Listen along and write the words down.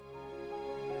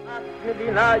A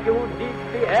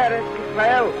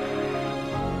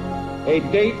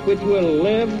date which will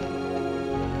live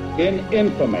in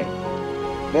infamy.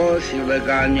 Both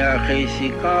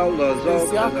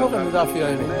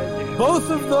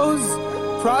of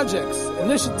those projects,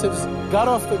 initiatives, got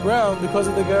off the ground because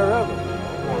of the Ger Rebbe.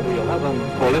 The 11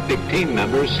 Olympic team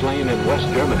members slain in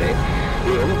West Germany.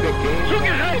 The Olympic Games.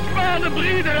 Zugerecht waren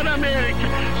Brüder in Amerika.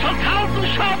 Schon 1000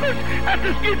 Shabbos at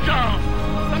the Skitzal.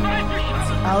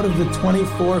 Out of the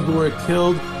 24 who were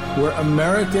killed were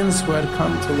Americans who had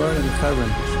come to learn in Hebron.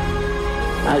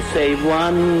 I say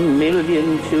 1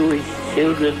 million Jewish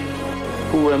children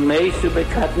who were made to be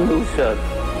cut loose.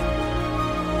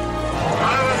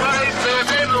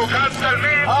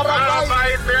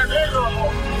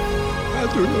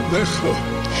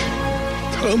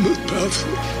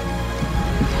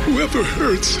 Whoever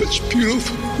heard such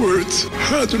beautiful words?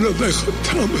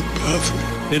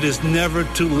 It is never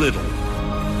too little.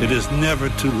 It is never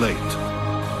too late.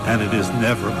 And it is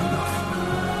never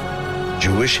enough.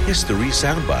 Jewish History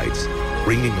Soundbites,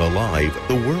 bringing alive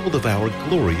the world of our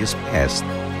glorious past.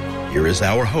 Here is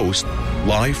our host,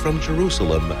 live from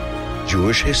Jerusalem,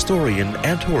 Jewish historian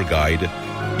and tour guide,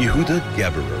 Yehuda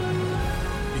Geberer.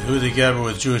 Yehuda Geberer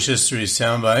with Jewish History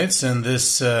Soundbites, and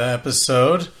this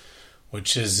episode,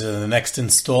 which is the next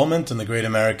installment in the Great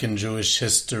American Jewish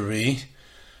History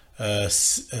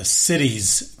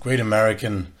Cities, Great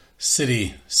American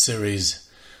City series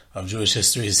of Jewish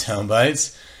History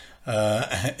Soundbites,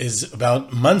 is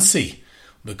about Monsey.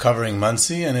 We're covering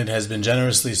Monsey, and it has been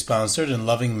generously sponsored in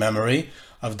loving memory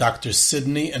of Dr.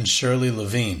 Sidney and Shirley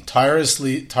Levine,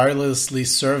 tirelessly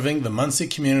serving the Monsey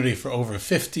community for over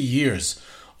 50 years,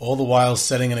 all the while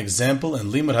setting an example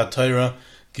in Limud HaTorah,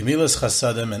 Gemilas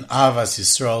Chasadim, and Avas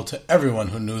Yisrael to everyone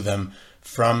who knew them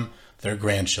from their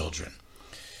grandchildren.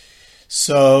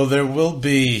 So there will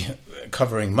be,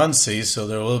 covering Monsey, so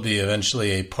there will be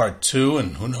eventually a part 2,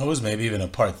 and who knows, maybe even a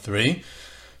part 3.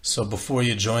 So before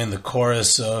you join the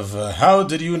chorus of how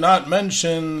did you not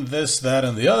mention this, that,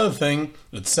 and the other thing,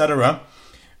 etc.,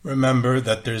 remember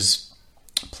that there's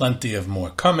plenty of more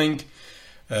coming.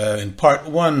 In part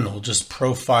 1, we'll just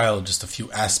profile just a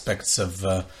few aspects of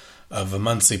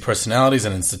Monsey personalities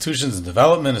and institutions and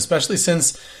development, especially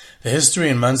since the history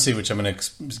in Monsey, which I'm going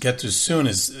to get to soon,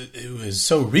 is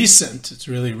so recent. It's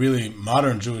really, really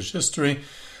modern Jewish history.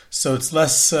 So it's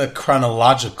less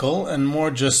chronological and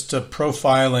more just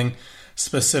profiling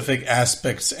specific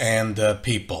aspects and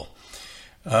people.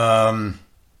 I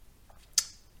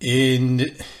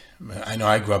know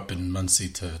I grew up in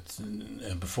Monsey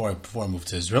before I moved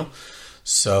to Israel.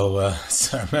 So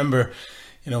I remember,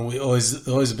 we always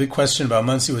a big question about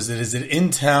Monsey was that is it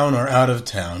in town or out of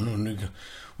town?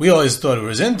 We always thought it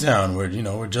was in town.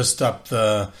 We're just up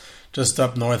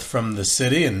north from the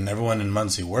city, and everyone in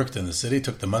Monsey worked in the city,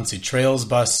 took the Monsey Trails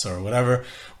bus or whatever,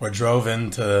 or drove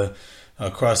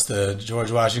across the George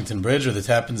Washington Bridge or the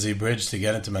Tappan Zee Bridge to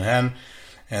get into Manhattan.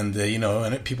 And,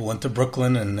 and people went to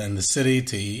Brooklyn and the city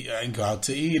to go out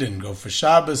to eat and go for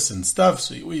Shabbos and stuff.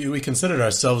 So we considered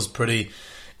ourselves pretty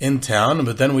in town.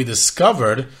 But then we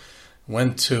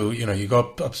went to, you go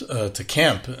up to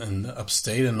camp in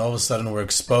upstate, and all of a sudden we're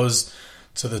exposed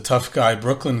to the tough guy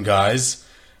Brooklyn guys.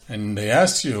 And they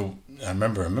ask you, I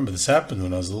remember this happened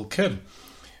when I was a little kid.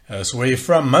 So where are you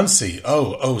from? Monsey.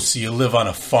 Oh, so you live on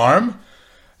a farm?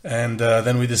 And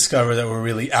then we discover that we're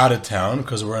really out of town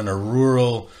because we're in a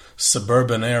rural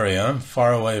suburban area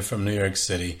far away from New York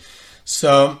City.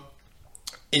 So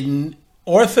in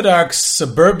Orthodox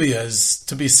suburbia is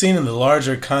to be seen in the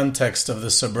larger context of the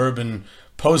suburban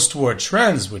post-war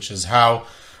trends, which is how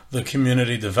the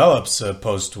community develops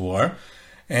post-war.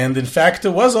 And in fact, it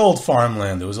was old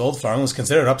farmland. It was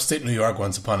considered upstate New York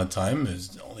once upon a time. It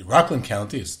was only Rockland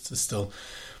County. It's still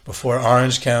before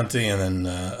Orange County, and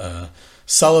then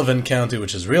Sullivan County,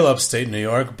 which is real upstate New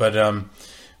York. But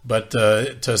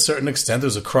to a certain extent, it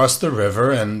was across the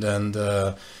river and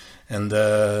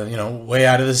way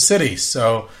out of the city.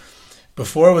 So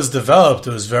before it was developed,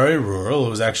 it was very rural. It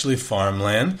was actually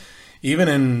farmland. Even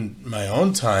in my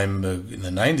own time, in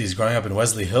the 90s, growing up in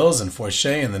Wesley Hills and Fort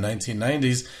Shea in the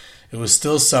 1990s, it was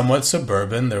still somewhat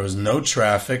suburban. There was no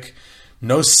traffic,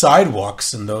 no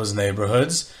sidewalks in those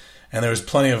neighborhoods, and there was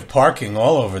plenty of parking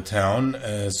all over town.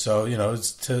 It's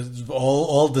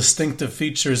all distinctive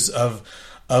features of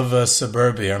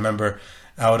suburbia. I remember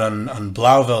out on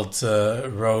Blauvelt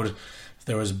Road,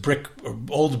 there was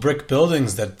old brick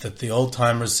buildings that the old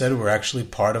timers said were actually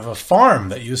part of a farm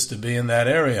that used to be in that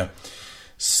area.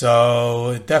 So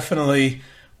it definitely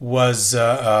was,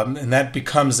 and that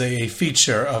becomes a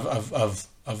feature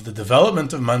of the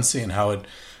development of Monsey and how it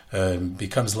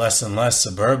becomes less and less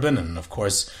suburban, and of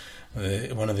course,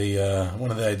 one of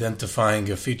the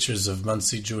identifying features of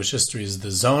Monsey Jewish history is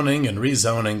the zoning and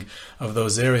rezoning of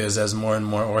those areas as more and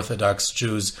more Orthodox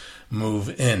Jews move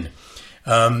in.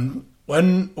 When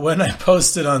I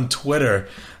posted on Twitter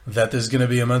that there's going to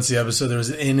be a Monsey episode, there was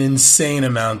an insane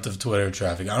amount of Twitter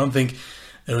traffic. I don't think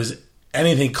there was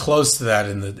anything close to that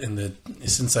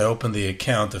since I opened the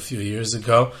account a few years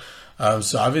ago.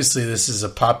 So obviously this is a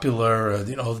popular,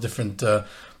 all the different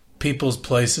people's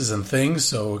places and things.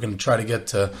 So we're going to try to get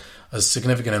to a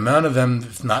significant amount of them,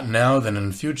 if not now, then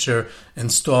in future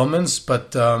installments.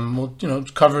 But we'll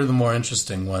cover the more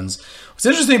interesting ones. What's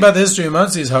interesting about the history of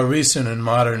Monsey is how recent and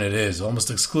modern it is.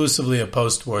 Almost exclusively a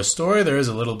post-war story. There is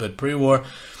a little bit pre-war.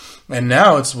 And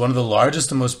now it's one of the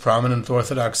largest and most prominent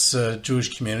Orthodox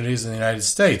Jewish communities in the United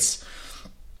States.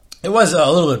 It was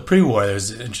a little bit pre-war.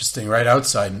 There's interesting right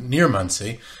outside near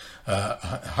Monsey,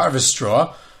 Harvest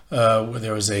Straw, where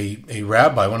there was a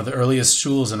rabbi, one of the earliest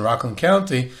shuls in Rockland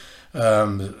County,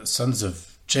 sons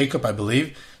of Jacob, I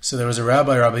believe. So there was a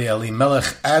Rabbi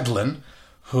Elimelech Adlin,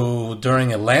 who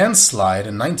during a landslide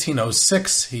in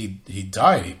 1906, he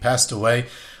died. He passed away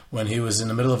when he was in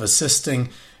the middle of assisting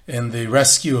in the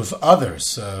rescue of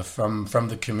others from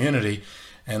the community.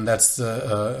 And that's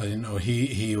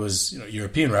he was a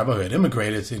European rabbi who had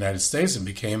immigrated to the United States and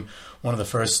became one of the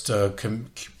first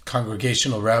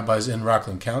congregational rabbis in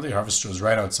Rockland County. Harvest Straw is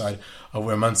right outside of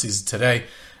where Monsey is today.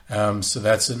 So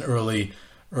that's an early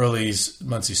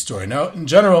Monsey story. Now, in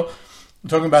general, I'm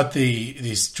talking about the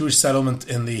Jewish settlement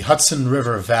in the Hudson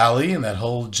River Valley, in that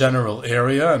whole general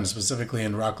area, and specifically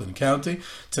in Rockland County.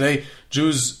 Today,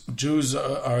 Jews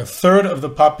are a third of the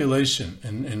population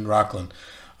in Rockland.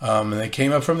 And they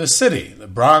came up from the city, the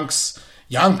Bronx,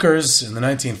 Yonkers in the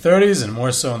 1930s, and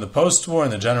more so in the post-war,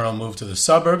 and the general move to the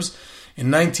suburbs. In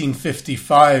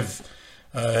 1955,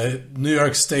 New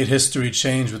York State history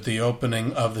changed with the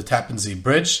opening of the Tappan Zee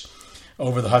Bridge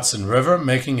over the Hudson River,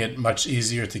 making it much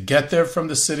easier to get there from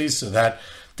the city, so that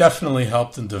definitely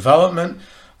helped in development.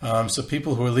 So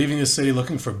people who are leaving the city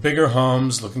looking for bigger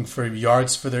homes, looking for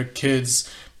yards for their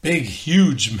kids, big,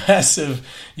 huge, massive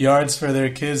yards for their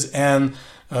kids, and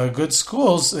good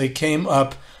schools, they came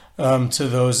up to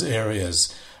those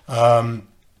areas.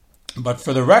 But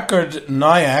for the record,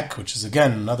 Nyack, which is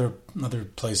again another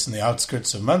place in the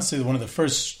outskirts of Monsey, one of the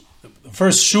first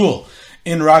shul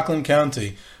in Rockland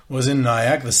County was in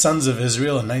Nyack, the Sons of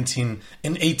Israel in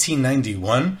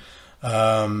 1891.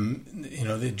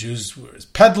 The Jews were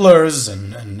peddlers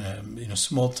and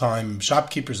small-time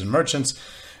shopkeepers and merchants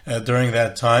during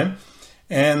that time.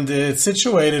 And it's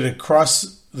situated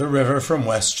across the river from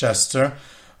Westchester,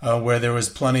 where there was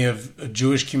plenty of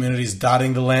Jewish communities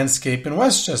dotting the landscape in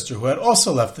Westchester who had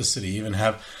also left the city. You even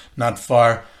have not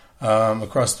far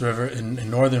across the river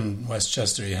in northern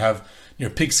Westchester, you have near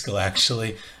Peekskill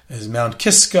actually, is Mount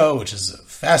Kisco, which is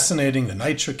fascinating, the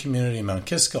Nitra community. Mount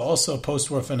Kisco, also a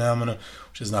post-war phenomenon,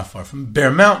 which is not far from Bear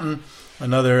Mountain,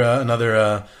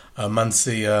 another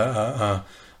Monsey,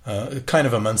 kind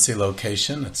of a Monsey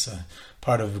location. It's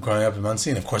part of growing up in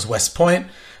Monsey, and of course West Point,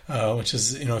 which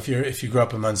is, if you grew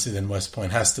up in Monsey, then West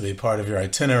Point has to be part of your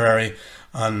itinerary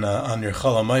on your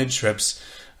Chol Hamoed trips.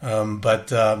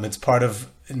 But it's part of,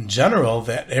 in general,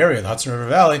 that area, the Hudson River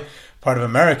Valley, part of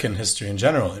American history in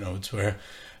general. It's where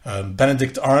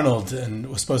Benedict Arnold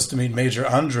was supposed to meet Major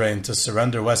Andre and to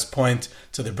surrender West Point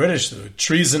to the British. The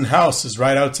Treason House is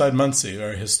right outside Monsey, a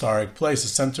very historic place, a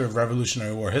center of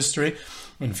Revolutionary War history.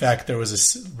 In fact, there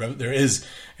is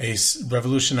a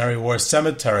Revolutionary War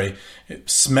cemetery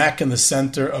smack in the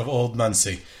center of Old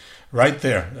Monsey, right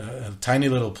there. A tiny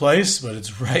little place, but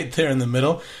it's right there in the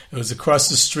middle. It was across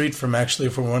the street from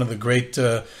one of the great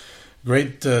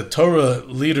Torah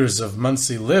leaders of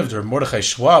Monsey lived, or Mordechai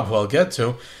Schwab, who I'll get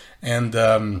to. And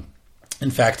in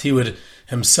fact, he would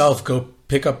himself go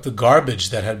pick up the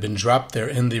garbage that had been dropped there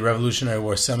in the Revolutionary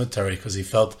War cemetery, because he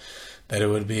felt that it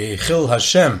would be a Chil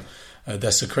Hashem, a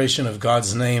desecration of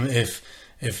God's name, if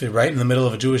right in the middle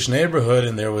of a Jewish neighborhood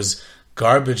and there was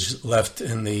garbage left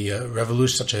in the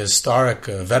revolution, such a historic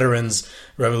Veterans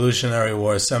Revolutionary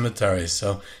War cemetery.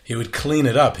 So he would clean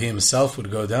it up. He himself would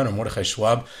go down, or Mordechai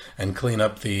Schwab, and clean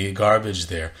up the garbage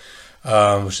there,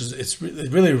 it's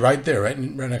really right there, right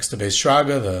next to Beis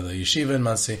Shraga, the yeshiva in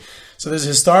Monsey. So there's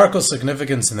historical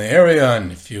significance in the area,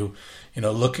 and if you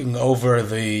looking over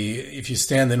if you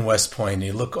stand in West Point,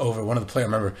 you look over one of the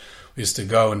places. I remember we used to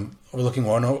go and overlooking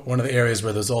one of the areas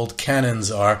where those old cannons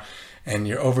are, and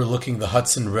you're overlooking the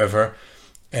Hudson River,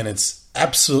 and it's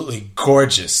absolutely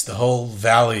gorgeous. The whole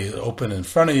valley is open in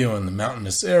front of you in the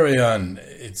mountainous area, and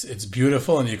it's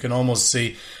beautiful, and you can almost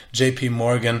see J.P.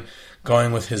 Morgan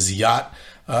going with his yacht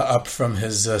up from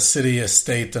his city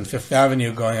estate on Fifth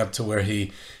Avenue, going up to where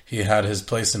he had his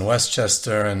place in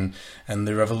Westchester and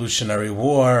the Revolutionary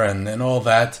War and all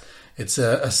that. It's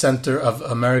a center of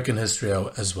American history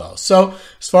as well. So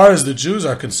as far as the Jews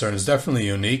are concerned, it's definitely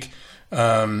unique.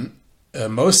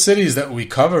 Most cities that we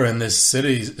cover in this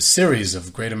series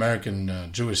of Great American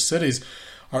Jewish cities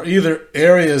are either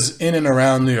areas in and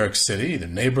around New York City, either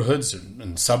neighborhoods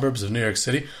and suburbs of New York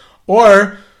City,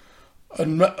 or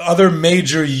other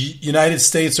major United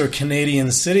States or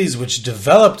Canadian cities which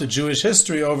developed a Jewish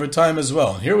history over time as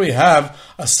well. And here we have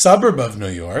a suburb of New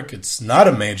York. It's not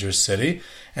a major city,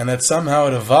 and that somehow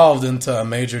it evolved into a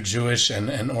major Jewish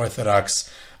and Orthodox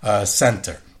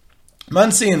center.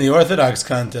 Monsey in the Orthodox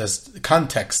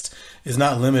context is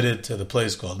not limited to the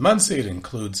place called Monsey. It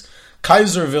includes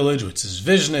Kaiser Village, which is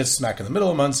Vizhnitz, smack in the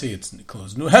middle of Monsey. It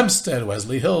includes New Hempstead,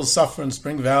 Wesley Hills, Suffern,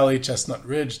 Spring Valley, Chestnut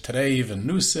Ridge, today even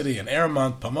New City and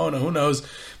Airmont, Pomona, who knows?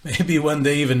 Maybe one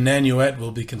day even Nanuet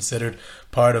will be considered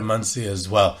part of Monsey as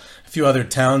well. A few other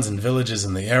towns and villages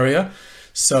in the area.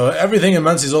 So everything in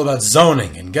Monsey is all about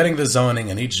zoning and getting the zoning,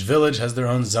 and each village has their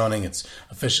own zoning. It's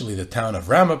officially the town of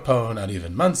Ramapo, not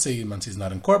even Monsey. Monsey's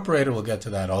not incorporated. We'll get to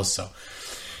that also.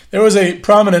 There was a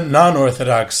prominent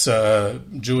non-Orthodox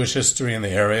Jewish history in the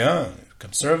area,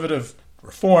 conservative,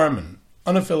 reform, and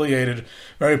unaffiliated,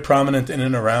 very prominent in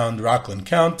and around Rockland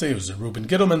County. It was a Reuben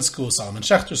Gittleman school, Solomon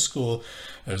Schechter school.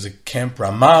 There was a Camp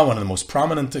Ramah, one of the most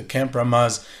prominent Camp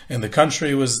Ramahs in the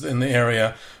country was in the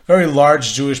area. Very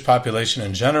large Jewish population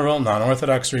in general,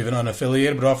 non-Orthodox or even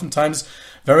unaffiliated, but oftentimes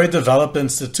very developed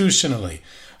institutionally,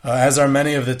 as are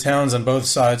many of the towns on both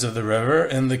sides of the river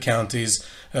in the counties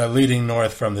leading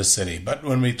north from the city. But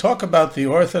when we talk about the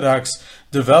Orthodox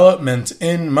development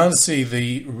in Monsey,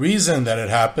 the reason that it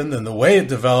happened and the way it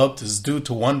developed is due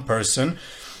to one person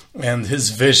and his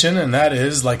vision, and that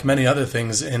is, like many other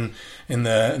things in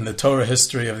the Torah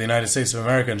history of the United States of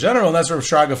America in general, and that's Rav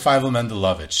Shraga Feivel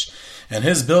Mendelovich and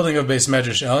his building of Beis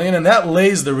Medrash Elyon, and that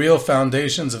lays the real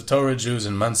foundations of Torah Jews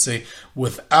in Monsey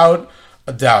without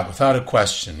a doubt, without a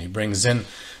question. He brings in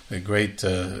the great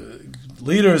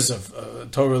leaders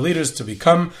of Torah leaders to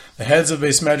become the heads of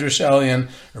Beis Medrash Elyon,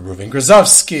 Reuven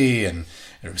Grozovsky and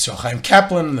Rabbi Chaim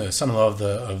Kaplan, the son-in-law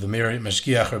of the Mir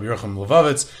Mashgiach Rabbi Yochum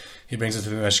Levovitz. He brings it to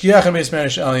the Mashgiach and Beis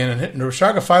Medrash Elyon, and Rav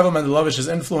Shraga Feivel Mendelovich's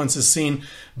influence is seen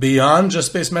beyond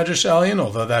just Beis Medrash Elyon,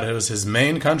 although that was his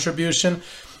main contribution.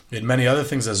 He had many other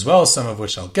things as well, some of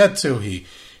which I'll get to.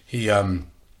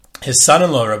 His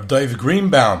son-in-law, Reb Dov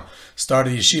Greenbaum,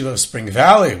 started Yeshiva of Spring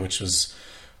Valley, which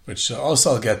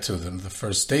also I'll get to, the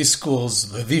first day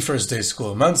schools, the first day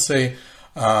school in Monsey,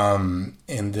 and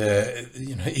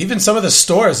even some of the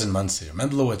stores in Monsey,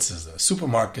 Mendelowitz's, the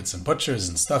supermarkets and butchers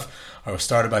and stuff, are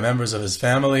started by members of his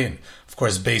family. And of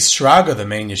course, Beis Shraga, the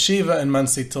main yeshiva in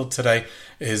Monsey till today,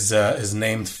 is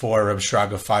named for Reb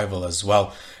Shraga Feivel as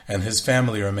well. And his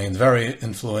family remained very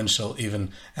influential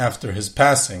even after his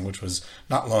passing, which was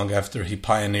not long after he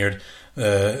pioneered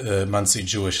the Monsey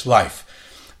Jewish life.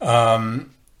 In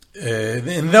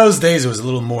those days, it was a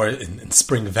little more in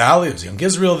Spring Valley. It was Young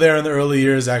Israel there in the early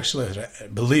years, actually, which I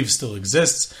believe still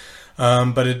exists.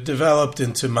 But it developed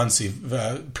into Monsey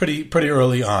pretty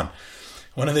early on.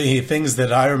 One of the things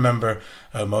that I remember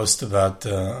most about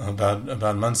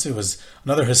Monsey was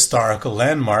another historical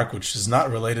landmark, which is not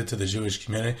related to the Jewish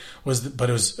community, but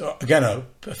it was again a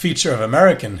feature of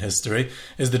American history,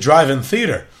 is the drive-in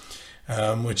theater,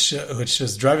 which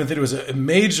was a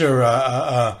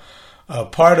major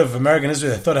part of American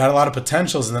history. I thought it had a lot of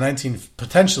potential in the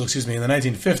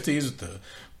 1950s with the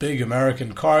big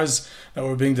American cars that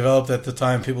were being developed at the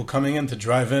time, people coming in to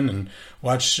drive in and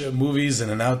watch movies in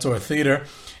an outdoor theater,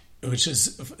 which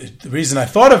is the reason I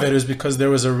thought of it is because there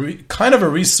was a kind of a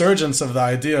resurgence of the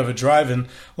idea of a drive-in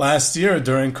last year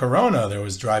during Corona. There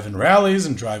was drive-in rallies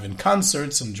and drive-in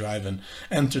concerts and drive-in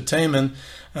entertainment,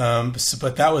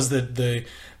 but that was the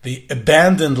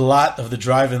abandoned lot of the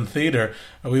drive-in theater.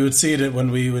 We would see it when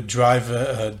we would drive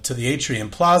to the Atrium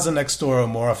Plaza next door, or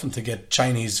more often to get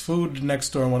Chinese food next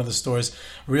door in one of the stores.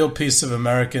 Real piece of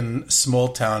American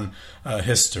small-town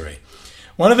history.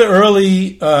 One of the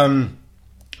early,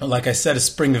 like I said, is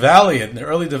Spring Valley. In the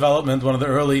early development, one of the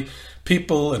early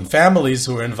people and families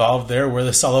who were involved there were the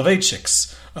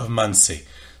Soloveitchiks of Monsey.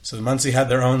 So Monsey had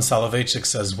their own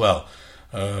Soloveitchiks as well.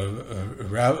 Especially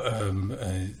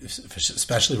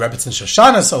Rebbetzin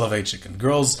Shoshana Soloveitchik and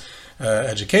girls'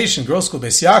 education, girls' school,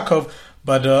 Beis Yaakov,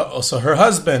 but also her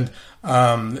husband.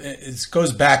 It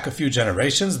goes back a few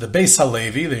generations. The Beis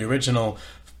Halevi, the original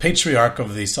patriarch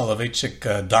of the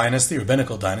Soloveitchik dynasty,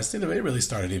 rabbinical dynasty. They really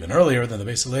started even earlier than the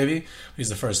Beis Halevi. He's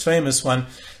the first famous one.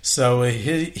 So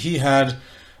he had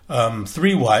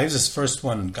 3 wives. His first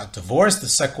one got divorced. The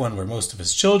second one, where most of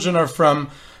his children are from,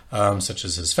 such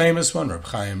as his famous one, Reb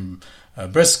Chaim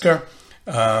Brisker.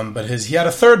 But he had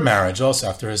a third marriage also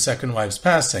after his second wife's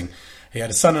passing. He had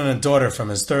a son and a daughter from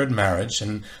his third marriage,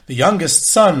 and the youngest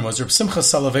son was Reb Simcha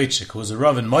Soloveitchik, who was a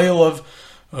Rav in Moilov,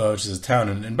 which is a town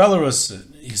in Belarus,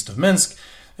 east of Minsk.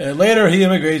 Later, he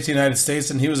immigrated to the United States,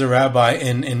 and he was a rabbi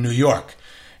in New York,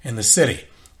 in the city.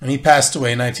 And he passed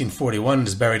away in 1941 and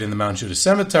is buried in the Mount Judah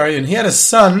Cemetery. And he had a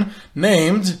son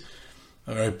named,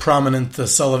 a very prominent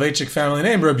Soloveitchik family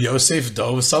name, Reb Yosef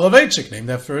Dov Soloveitchik, named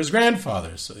after his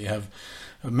grandfather. So you have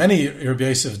many Reb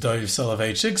Yosef Dov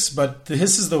Soloveitchiks, but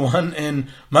this is the one in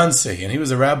Monsey. And he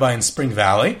was a rabbi in Spring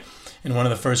Valley, in one of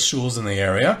the first shuls in the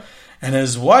area. And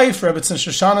his wife, Rebbetzin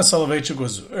Shoshana Soloveitchik,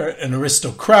 was an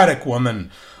aristocratic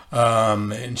woman,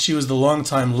 and she was the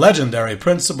longtime legendary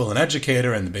principal and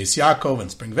educator in the Beis Yaakov in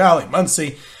Spring Valley,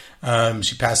 Monsey.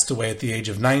 She passed away at the age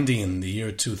of 90 in the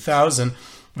year 2000.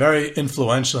 Very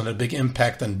influential and a big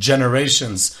impact on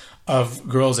generations of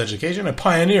girls' education, a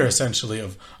pioneer essentially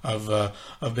of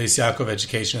Beis Yaakov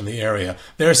education in the area.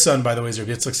 Their son, by the way, is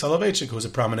Rabbi Yitzchak Soloveitchik, who was a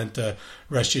prominent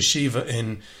Rosh Yeshiva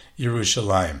in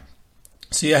Yerushalayim.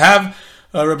 So you have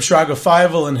Reb Shraga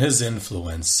Feivel and his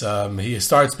influence. He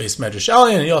starts Beis Medrash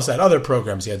Elyon, and he also had other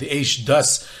programs. He had the Eish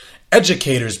Das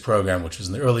Educators Program, which was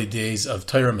in the early days of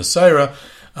Torah Messiah.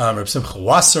 Reb Simcha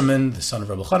Wasserman, the son of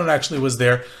Reb Elchanan, actually was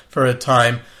there for a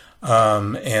time.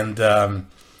 And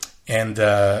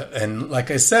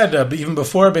like I said, even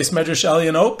before Beis Medrash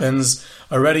Elyon opens,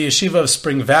 already Yeshiva of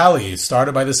Spring Valley,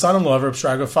 started by the son-in-law of Reb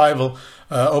Shraga Feivel,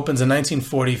 opens in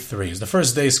 1943. It's the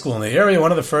first day school in the area,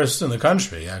 one of the first in the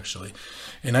country, actually.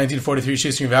 In 1943,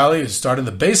 Yeshiva Spring Valley started in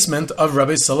the basement of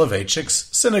Rabbi Soloveitchik's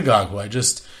synagogue, who I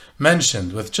just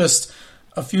mentioned, with just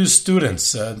a few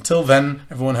students. Until then,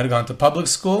 everyone had gone to public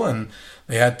school, and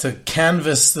they had to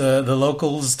canvass the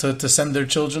locals to send their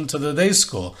children to the day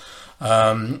school.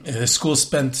 The school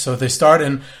so they start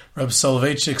in Reb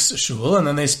Soloveitchik's shul, and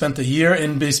then they spent a year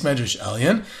in Beis Medrash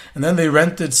Elyon, and then they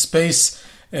rented space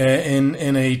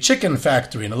in a chicken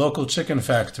factory, in a local chicken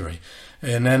factory,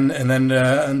 and then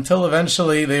until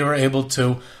eventually they were able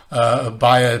to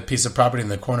buy a piece of property in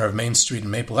the corner of Main Street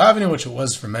and Maple Avenue, which it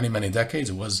was for many, many decades.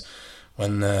 It was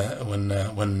when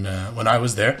I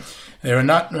was there. There were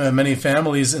not many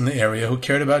families in the area who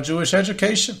cared about Jewish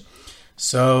education.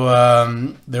 So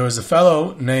there was a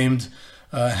fellow named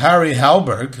Harry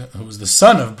Halberg, who was the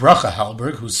son of Bracha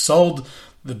Halberg, who sold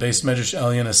the Beis Medrash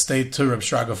Elyon estate to Reb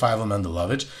Shraga Feivel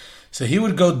Mendelovich. So he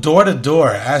would go door to door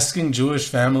asking Jewish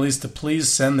families to please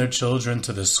send their children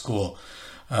to the school,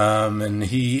 and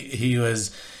he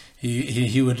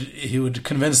would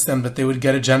convince them that they would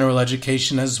get a general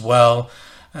education as well.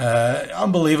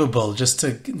 Unbelievable, just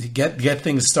to get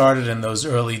things started in those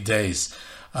early days.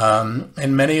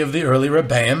 And many of the early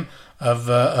Rebbeim of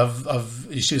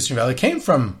Yeshiva Spring Valley came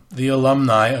from the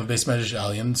alumni of Beis Medrash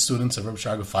Elyon, students of Reb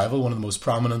Shraga Feivel, one of the most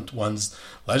prominent ones,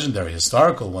 legendary,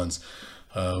 historical ones.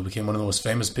 Who became one of the most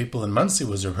famous people in Monsey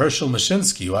was Reb Hershel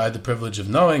Mashinsky, who I had the privilege of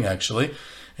knowing, actually,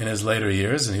 in his later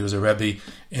years, and he was a Rebbe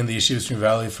in the Yeshiva Spring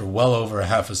Valley for well over a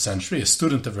half a century, a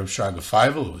student of Reb Shraga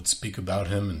Feivel, who would speak about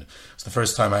him, and it's the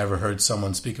first time I ever heard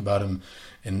someone speak about him,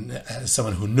 as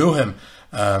someone who knew him.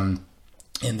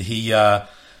 And he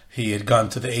had gone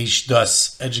to the Eish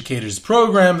Das Educators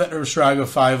Program that Reb Shraga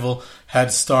Feivel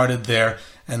had started there,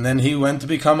 and then he went to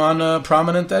become a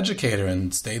prominent educator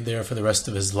and stayed there for the rest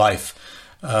of his life.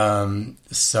 And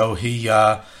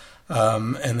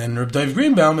then Reb Dov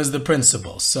Greenbaum is the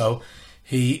principal. So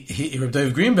Reb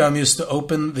Dov Greenbaum used to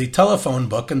open the telephone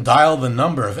book and dial the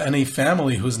number of any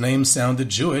family whose name sounded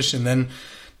Jewish, and then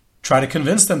try to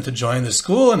convince them to join the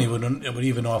school, and it would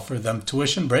even offer them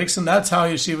tuition breaks, and that's how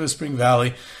Yeshiva Spring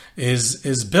Valley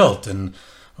is built. And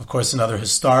of course, another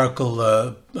historical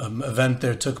event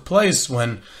there took place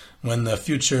when the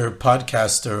future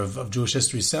podcaster of Jewish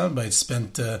History Soundbites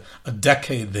spent a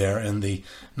decade there in the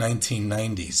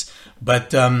 1990s.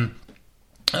 But Beis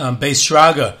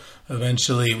Shraga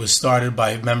eventually was started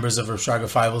by members of Reb Shraga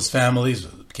Feivel's families.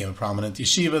 It became a prominent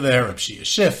yeshiva there. Reb Shia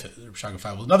Schiff, Reb Shraga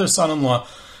Feivel, another son-in-law,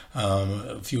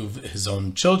 a few of his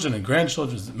own children and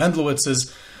grandchildren, the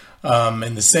Mendlowitzes.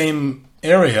 In the same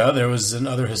area, there was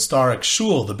another historic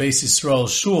shul, the Beis Yisrael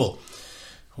Shul,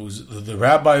 who's the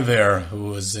rabbi there, who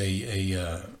was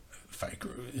I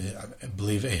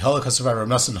believe a Holocaust survivor,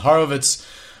 Nassim Horowitz,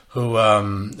 who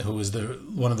was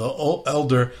one of the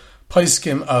elder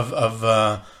poskim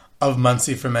of of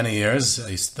Monsey for many years. I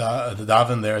used to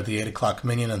daven there at the 8 o'clock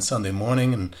minyan on Sunday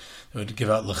morning, and they would give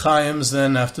out l'chaims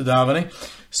then after davening.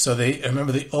 So I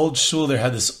remember the old shul there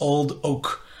had this old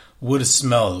oak wood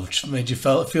smell, which made you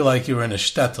feel like you were in a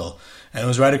shtetl. And it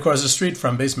was right across the street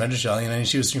from Beis Medrash Elyon in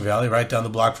Yeshiva Spring Valley, right down the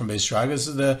block from Beis Shraga. This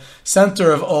is the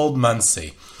center of Old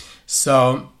Monsey.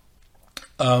 So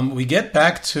we get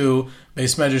back to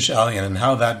Beis Medrash Elyon and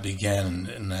how that began.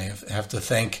 And I have to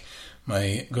thank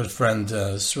my good friend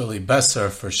Srili Besser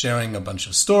for sharing a bunch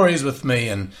of stories with me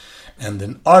and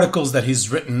in articles that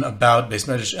he's written about Beis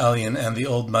Medrash Elyon and the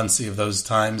Old Monsey of those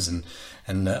times,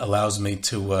 and allows me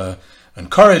to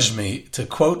encourage me to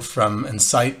quote from and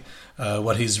cite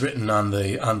what he's written on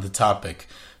the topic.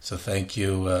 So thank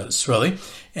you, Srili.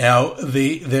 Now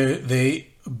the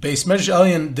Beis Medrash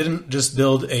Elyon didn't just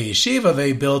build a yeshiva;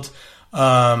 they built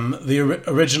the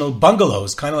original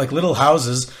bungalows, kind of like little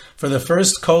houses for the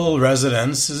first kollel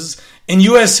residences in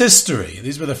U.S. history.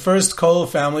 These were the first kollel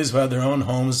families who had their own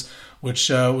homes, which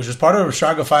was part of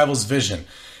Shraga Feivel's vision.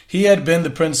 He had been the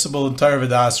principal in Torah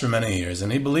V'das for many years,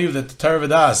 and he believed that the Torah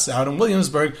V'das out in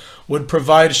Williamsburg would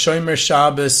provide Shomer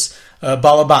Shabbos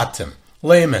balabatim,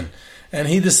 laymen. And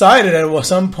he decided at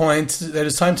some point that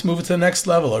it's time to move it to the next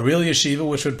level, a real yeshiva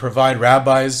which would provide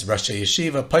rabbis, Rosh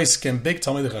Yeshiva, Paiskim, big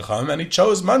Talmidei Chacham, and he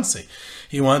chose Monsey.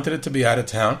 He wanted it to be out of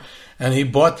town, and he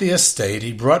bought the estate.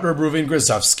 He brought Reb Reuven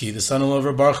Grozovsky, the son-in-law of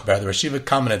Reb Baruch Ber, the Reshiva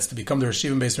Kamenetz, to become the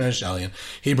Reshiva Beis Medrash Elyon.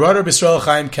 He brought Reb Yisrael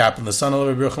Chaim Kaplan, the son-in-law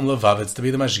of Reb Yochum Levavitz, to be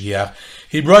the Mashgiach.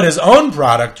 He brought his own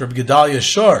product, Reb Gedalia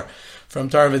Shor, from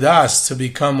Torah V'das, to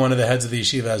become one of the heads of the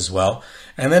yeshiva as well.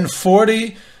 And then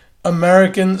 40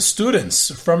 American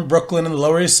students from Brooklyn and the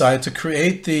Lower East Side to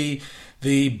create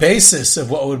the basis of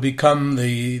what would become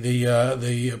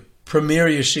the premier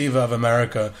yeshiva of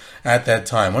America at that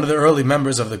time. One of the early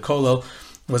members of the kollel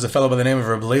was a fellow by the name of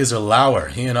Reb Eliezer Lauer.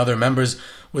 He and other members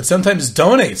would sometimes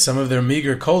donate some of their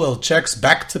meager kollel checks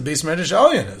back to Beis Medrash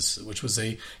Elyon, which was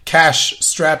a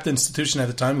cash-strapped institution at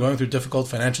the time, going through difficult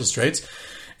financial straits.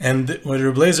 And when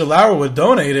Reb Eliezer Lauer would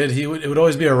donate it, it would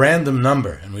always be a random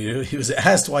number. And he was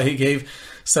asked why he gave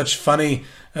such funny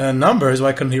numbers.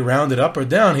 Why couldn't he round it up or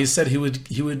down? He said he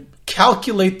would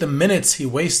calculate the minutes he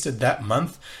wasted that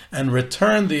month and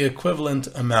return the equivalent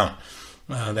amount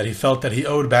that he felt that he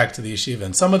owed back to the yeshiva.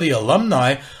 And some of the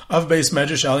alumni of Beis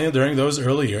Medrash Elyon during those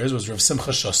early years was Rav Simcha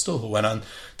Shostel, who went on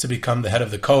to become the head of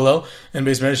the kollel in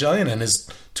Beis Medrash Elyon, and his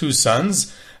two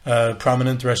sons,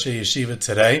 prominent Rosh Yeshiva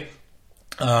today,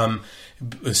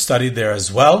 studied there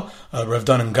as well. Rav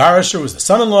Donen Garisher was the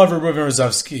son-in-law of Reb Reuven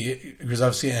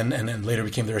Grozovsky, and later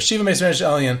became the Reshiva Beis Medrash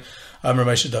Elyon. Rav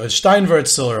Moshe David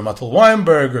Steinwurzel, Rav Matel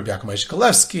Weinberg, Rav Yaakov Moshe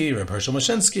Kalevsky, Rav Hershel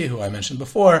Mashinsky, who I mentioned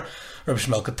before, Rav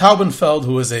Shmelka Taubenfeld,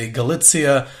 who was a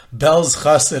Galicia Belz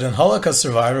Chassid and Holocaust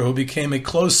survivor who became a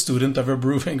close student of Reb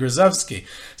Reuven Grozovsky.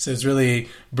 So it's really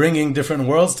bringing different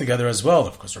worlds together as well.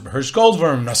 Of course, Reb Hirsch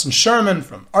Goldworm, Nosson Sherman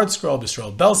from Art Scroll,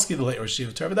 Bisrael Belsky, the late Rosh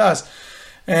Yeshiva Torah V'das,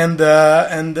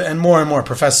 and more and more.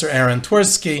 Professor Aaron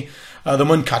Twersky, the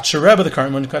Munkatcher Rebbe, the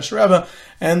current Munkatcher Rebbe.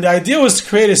 And the idea was to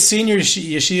create a senior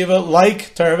yeshiva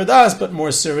like Torah V'das, but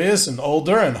more serious and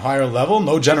older and higher level,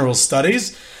 no general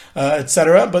studies,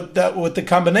 etc. But that with the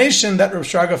combination that Reb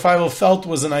Shraga Feivel felt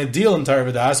was an ideal in Torah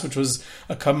V'das, which was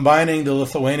combining the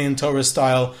Lithuanian Torah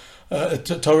style of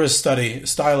Torah study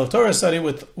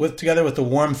with together with the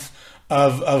warmth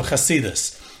of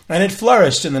Hasidus. And it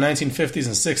flourished in the 1950s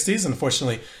and 60s.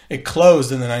 Unfortunately, it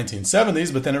closed in the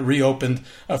 1970s, but then it reopened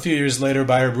a few years later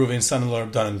by Reb Reuven's son-in-law,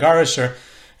 Reb Donen Garisher,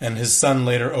 and his son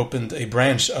later opened a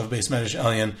branch of Beis Medrash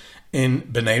Elyon in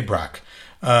Bnei Brak.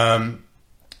 The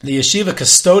yeshiva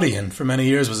custodian for many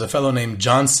years was a fellow named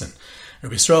Johnson.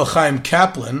 Rabbi Yisrael Chaim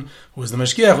Kaplan, who was the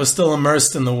Mashgiach, was still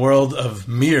immersed in the world of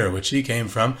Mir, which he came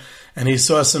from, and he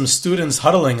saw some students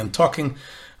huddling and talking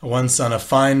once on a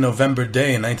fine November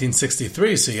day in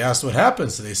 1963. So he asked what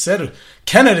happened. So they said,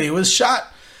 Kennedy was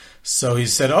shot. So he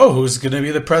said, who's going to be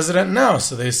the president now?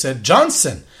 So they said,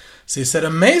 Johnson. So he said,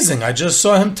 amazing, I just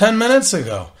saw him 10 minutes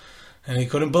ago. And he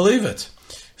couldn't believe it.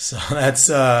 So that's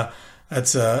a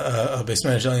Beis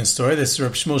Medrash Elyon story. This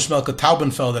Reb Shmuel Shmelka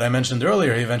Taubenfeld that I mentioned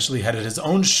earlier, he eventually had his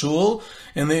own shul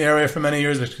in the area for many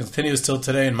years, which continues till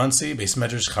today in Monsey, Beis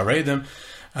Medrash Charedim,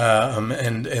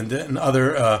 and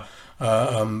other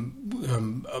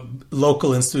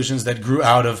local institutions that grew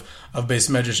out of Beis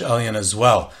Medrash Elyon as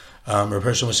well. Reb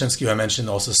Hershel Mashinsky, who I mentioned,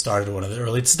 also started one of the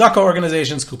early tzedakah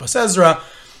organizations, Kupas Ezra.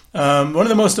 One of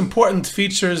the most important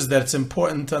features that's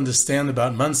important to understand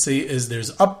about Monsey is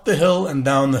there's up the hill and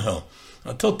down the hill.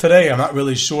 Until today, I'm not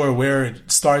really sure where it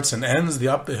starts and ends, the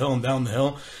up the hill and down the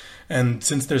hill. And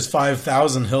since there's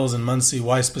 5,000 hills in Monsey,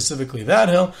 why specifically that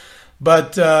hill?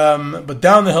 But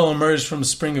down the hill emerged from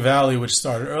Spring Valley, which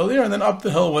started earlier, and then up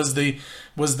the hill was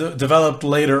developed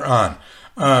later on.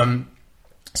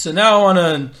 So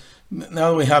now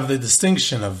now we have the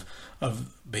distinction of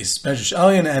Beis Medrash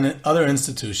Elyon and other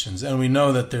institutions, and we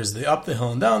know that there's the up the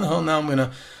hill and down the hill. Now I'm going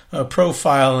to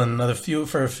profile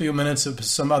for a few minutes of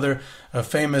some other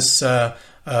famous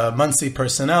Monsey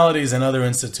personalities and other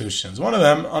institutions. One of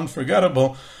them,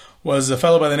 unforgettable, was a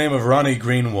fellow by the name of Ronnie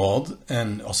Greenwald,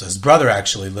 and also his brother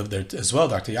actually lived there as well,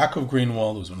 Dr. Yaakov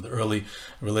Greenwald, who was one of the early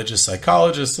religious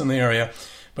psychologists in the area.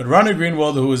 But Ronnie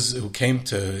Greenwald, who came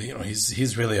to,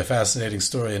 he's really a fascinating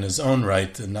story in his own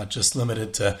right, and not just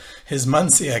limited to his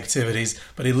Monsey activities,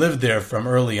 but he lived there from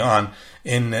early on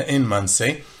in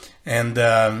Monsey, and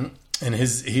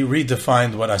he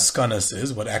redefined what Askanas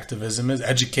is, what activism is,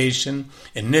 education,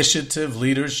 initiative,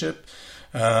 leadership,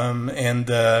 and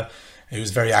he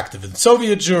was very active in the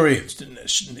Soviet Jewry,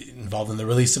 involved in the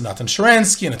release of Natan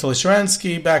Sharansky and Anatoly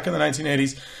Sharansky back in the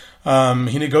 1980s.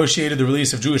 He negotiated the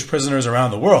release of Jewish prisoners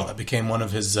around the world. That became one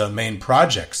of his main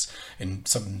projects in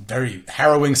some very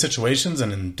harrowing situations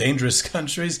and in dangerous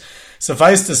countries.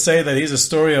 Suffice to say that he's a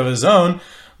story of his own,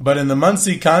 but in the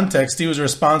Monsey context, he was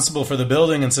responsible for the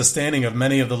building and sustaining of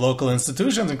many of the local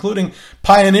institutions, including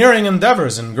pioneering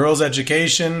endeavors in girls'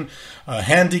 education,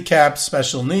 handicapped,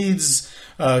 special needs,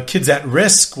 kids at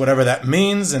risk, whatever that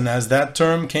means, and as that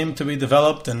term came to be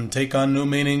developed and take on new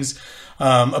meanings,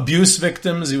 abuse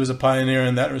victims, he was a pioneer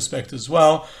in that respect as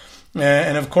well.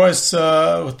 And of course,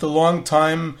 with the long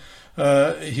time,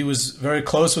 he was very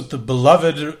close with the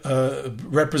beloved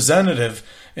representative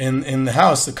in the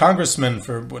House, the congressman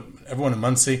for what everyone in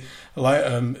Monsey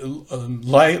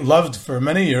loved for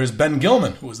many years, Ben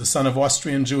Gilman, who was the son of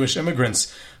Austrian Jewish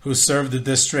immigrants who served the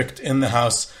district in the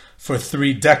House for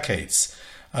 3 decades.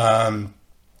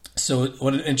 So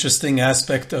what an interesting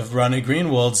aspect of Ronnie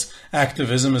Greenwald's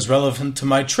activism is relevant to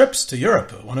my trips to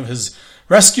Europe. One of his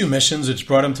rescue missions, which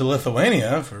brought him to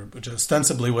Lithuania, which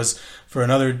ostensibly was for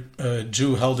another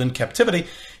Jew held in captivity,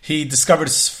 he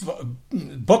discovered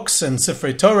books and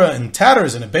Sifrei Torah in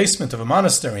tatters in a basement of a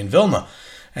monastery in Vilna.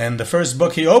 And the first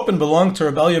book he opened belonged to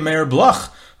Rebbe Meir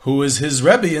Bloch, who was his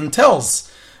Rebbe in Telz.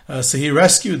 So he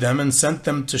rescued them and sent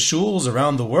them to shuls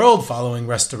around the world following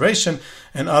restoration,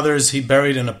 and others he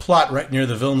buried in a plot right near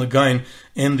the Vilna Gaon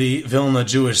in the Vilna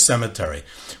Jewish Cemetery.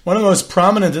 One of the most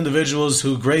prominent individuals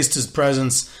who graced his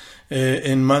presence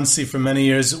in Monsey for many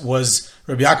years was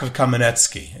Rabbi Yaakov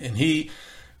Kamenetsky, and he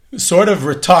sort of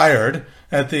retired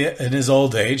in his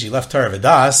old age. He left Torah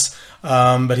V'das,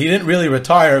 but he didn't really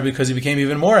retire because he became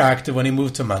even more active when he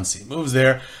moved to Monsey. He moves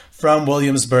there from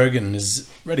Williamsburg and he's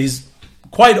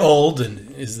quite old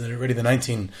and is already the late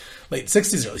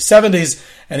 60s, early 70s,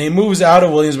 and he moves out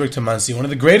of Williamsburg to Monsey, one of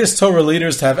the greatest Torah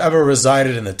leaders to have ever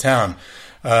resided in the town.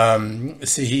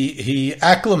 He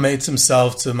acclimates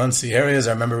himself to Monsey areas.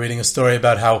 I remember reading a story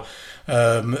about how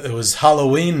it was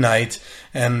Halloween night,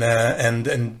 and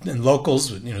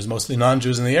locals, it was mostly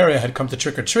non-Jews in the area, had come to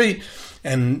trick or treat,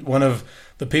 and one of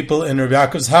the people in Rabbi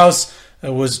Yaakov's house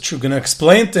was going to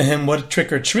explain to him what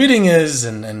trick or treating is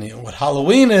and what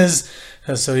Halloween is.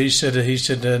 So he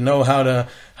should know how to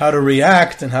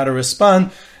react and how to respond.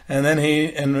 And then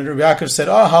Rabbi Yaakov said,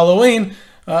 Halloween,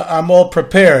 I'm all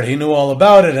prepared. He knew all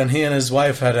about it, and he and his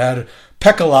wife had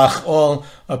Pekalach all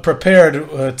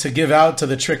prepared to give out to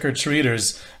the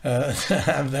trick-or-treaters,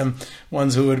 have them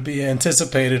ones who would be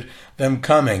anticipated them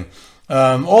coming.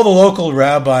 All the local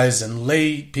rabbis and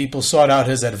lay people sought out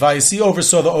his advice. He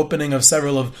oversaw the opening of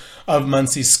several of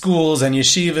Monsey schools and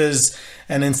yeshivas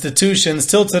and institutions.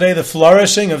 Till today, the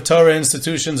flourishing of Torah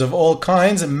institutions of all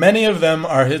kinds, and many of them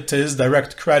are to his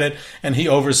direct credit, and he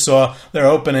oversaw their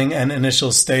opening and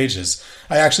initial stages.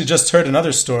 I actually just heard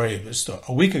another story just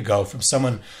a week ago from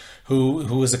someone who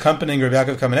was accompanying Rabbi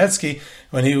Yaakov Kamenetsky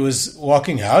when he was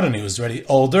walking out, and he was already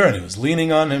older, and he was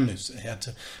leaning on him.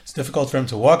 It's difficult for him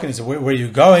to walk, and he said, where are you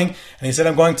going? And he said,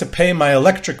 I'm going to pay my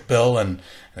electric bill and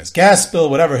his gas bill,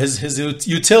 whatever, his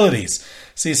utilities.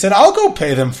 So he said, I'll go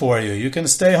pay them for you. You can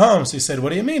stay home. So he said,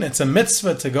 what do you mean? It's a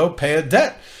mitzvah to go pay a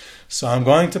debt. So I'm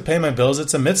going to pay my bills.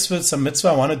 It's a mitzvah.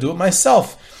 I want to do it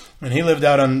myself. And he lived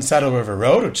out on Saddle River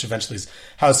Road, which eventually his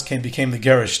house became the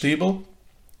Gerish Stiebel.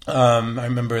 I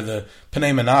remember the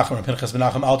Pnei Menachem, or Pinchas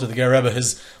Menachem Alter, the Ger Rebbe,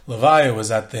 his Levaya was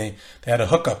they had a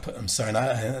hookup. I'm sorry,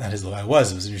 not his Levaya, it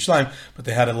was in Yerushalayim, but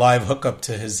they had a live hookup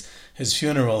to his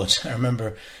funeral, which I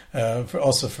remember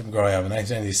also from growing up in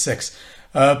 1996.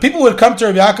 People would come to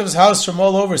Rabbi Yaakov's house from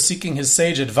all over seeking his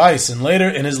sage advice, and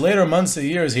in his later months and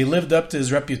years, he lived up to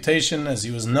his reputation as he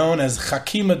was known as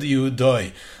Chakima de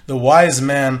Yehudoi, the wise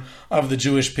man of the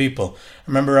Jewish people.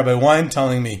 I remember Rabbi Wein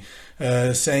telling me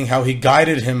saying how he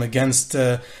guided him against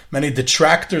many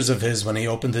detractors of his when he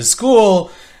opened his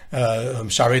school,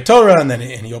 Sharei Torah, and then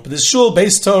he opened his shul,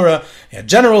 Beis Torah. He had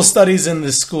general studies in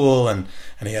this school, and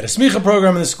he had a smicha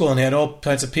program in the school, and he had all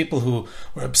kinds of people who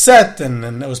were upset,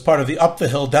 and that was part of the up the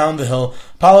hill, down the hill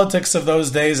politics of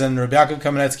those days, and Rabbi Yaakov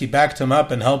Kamenetsky backed him up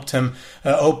and helped him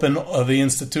open the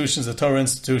institutions, the Torah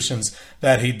institutions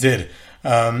that he did.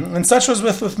 And such was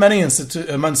with many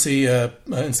Monsey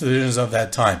institutions of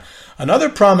that time. Another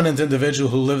prominent individual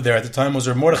who lived there at the time was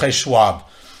Reb Mordechai Schwab.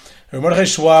 Reb Mordechai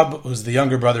Schwab was the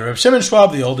younger brother of Reb Shimon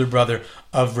Schwab, the older brother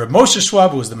of Reb Moshe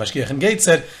Schwab, who was the Mashgiach in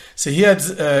Gateshead. So he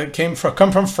had come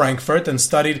from Frankfurt and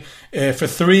studied for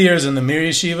 3 years in the Mir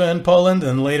Yeshiva in Poland,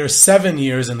 and later 7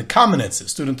 years in the Kamenetz,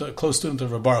 a close student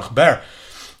of Reb Baruch Ber.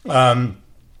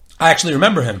 I actually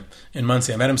remember him in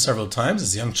Monsey. I met him several times.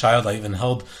 As a young child, I even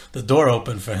held the door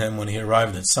open for him when he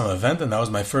arrived at some event, and that was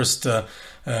my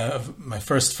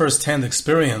first-hand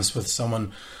experience with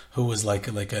someone who was like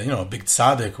a big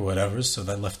tzaddik or whatever. So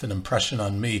that left an impression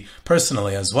on me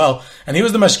personally as well. And he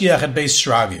was the mashgiach at Beis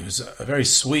Shragi. He was very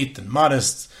sweet and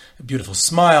modest, a beautiful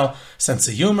smile, sense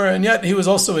of humor, and yet he was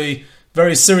also a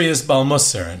very serious Bal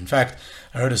Musar. In fact,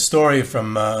 I heard a story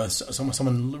from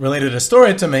someone related a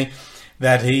story to me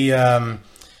that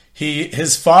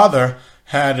his father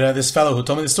had this fellow who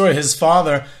told me the story. His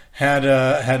father had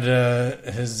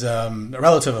his a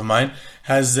relative of mine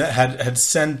had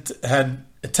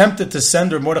attempted to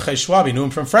send Reb Mordechai Schwab. He knew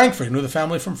him from Frankfurt. He knew the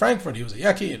family from Frankfurt. He was a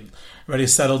Yeki. He had already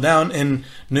settled down in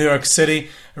New York City,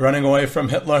 running away from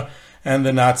Hitler and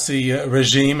the Nazi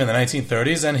regime in the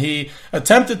 1930s. And he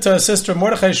attempted to assist Reb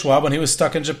Mordechai Schwab when he was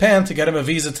stuck in Japan to get him a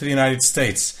visa to the United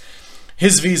States.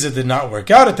 His visa did not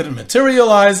work out. It didn't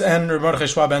materialize, and Reb Mordechai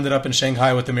Schwab ended up in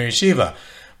Shanghai with the Mir Yeshiva.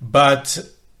 But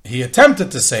he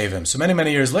attempted to save him. So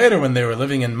many years later, when they were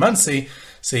living in Monsey,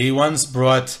 so he once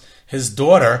brought his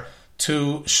daughter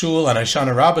to shul on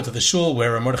Hoshana Rabbah, to the shul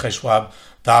where Reb Mordechai Schwab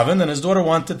davened, and his daughter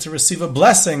wanted to receive a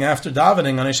blessing after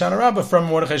davening on Hoshana Rabbah from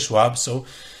Mordechai Schwab. So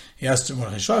he asked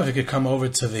Mordechai Schwab if he could come over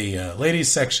to the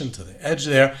ladies section, to the edge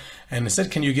there, and he said,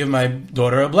 "Can you give my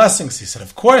daughter a blessing?" So he said,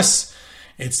 "Of course.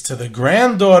 It's to the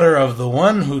granddaughter of the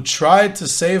one who tried to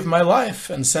save my life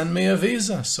and send me a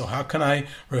visa. So how can I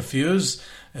refuse?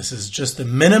 This is just the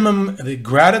minimum, the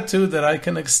gratitude that I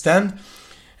can extend."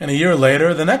 And a year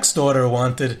later, the next daughter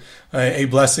wanted a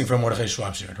blessing from Mordechai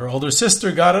Schwab. Her older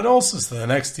sister got it also. So the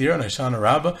next year, on Hoshana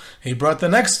Rabbah, he brought the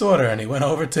next daughter, and he went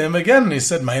over to him again, and he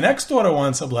said, "My next daughter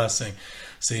wants a blessing."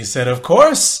 So he said, "Of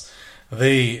course,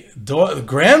 the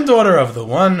granddaughter of the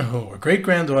one or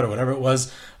great-granddaughter, whatever it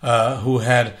was, who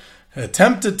had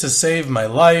attempted to save my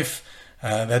life,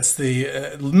 that's the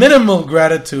minimal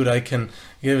gratitude I can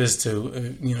give, is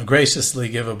to graciously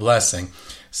give a blessing."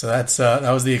 So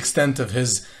that was the extent of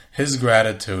his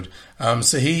gratitude.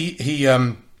 So he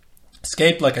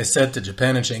escaped, like I said, to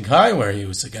Japan and Shanghai, where he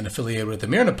was again affiliated with the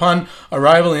Mir. And upon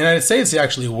arrival in the United States, he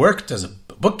actually worked as a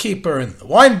bookkeeper in the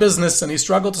wine business, and he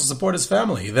struggled to support his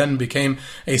family. He then became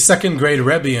a second-grade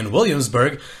Rebbe in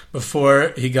Williamsburg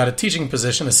before he got a teaching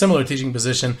position, a similar teaching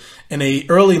position, in a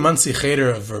early Monsey Cheder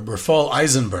of Rafal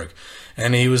Eisenberg.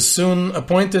 And he was soon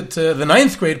appointed to the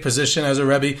 9th grade position as a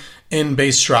Rebbe in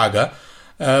Beis Shraga,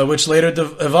 which later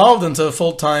evolved into a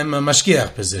full-time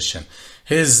mashgiach position.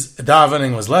 His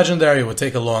davening was legendary. It would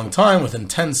take a long time with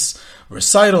intense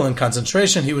recital and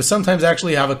concentration. He would sometimes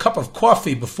actually have a cup of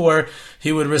coffee before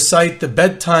he would recite the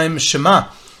bedtime Shema.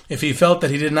 If he felt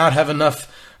that he did not have enough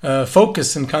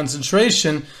focus and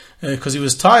concentration because he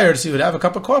was tired, so he would have a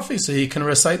cup of coffee so he can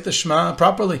recite the Shema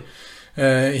properly.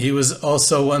 He was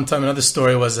also, one time, another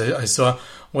story was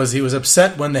he was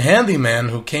upset when the handyman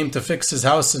who came to fix his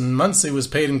house in Monsey was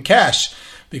paid in cash,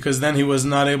 because then he was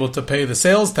not able to pay the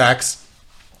sales tax,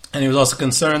 and he was also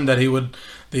concerned that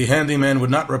the handyman would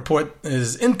not report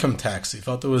his income tax. He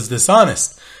felt it was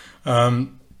dishonest.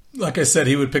 Like I said,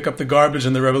 he would pick up the garbage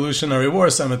in the Revolutionary War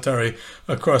cemetery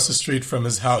across the street from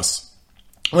his house.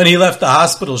 When he left the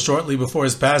hospital shortly before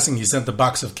his passing, he sent a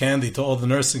box of candy to all the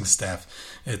nursing staff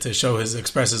to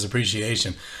express his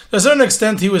appreciation. To a certain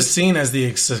extent, he was seen as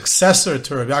the successor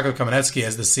to Rabbi Yaakov Kamenetsky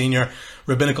as the senior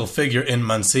rabbinical figure in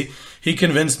Monsey. He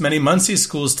convinced many Monsey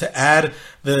schools to add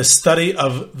the study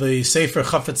of the Sefer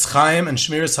Chafetz Chaim and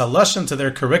Shmiras HaLashon to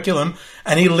their curriculum,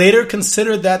 and he later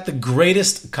considered that the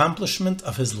greatest accomplishment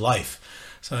of his life.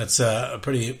 So it's a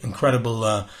pretty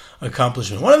incredible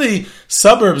accomplishment. One of the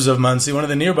suburbs of Monsey, one of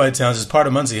the nearby towns, as part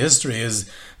of Monsey history, is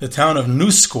the town of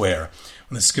New Square.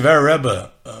 When the Skver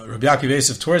Rebbe, Rabbi Yaakov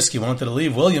Yosef Twersky, wanted to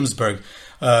leave Williamsburg,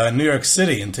 New York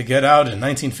City, and to get out in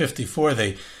 1954,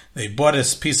 they bought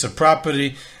this piece of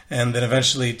property and then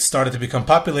eventually it started to become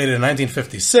populated in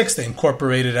 1956. They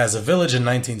incorporated it as a village in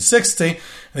 1960.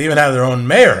 They even had their own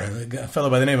mayor. A fellow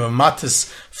by the name of Matis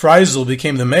Freisel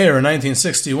became the mayor in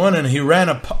 1961, and he ran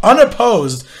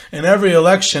unopposed in every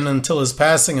election until his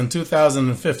passing in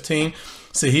 2015.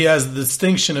 So he has the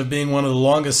distinction of being one of the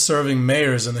longest-serving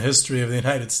mayors in the history of the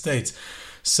United States.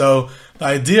 So the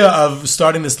idea of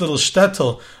starting this little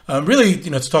shtetl, really,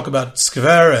 to talk about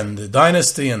Skver and the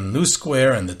dynasty and New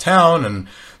Square and the town and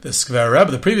the Skver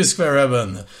Rebbe, the previous Skver Rebbe,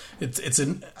 and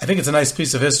I think it's a nice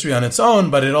piece of history on its own,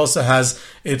 but it also has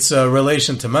its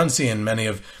relation to Monsey, and many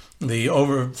of the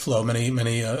overflow, many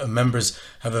members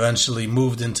have eventually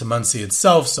moved into Monsey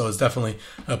itself, so it's definitely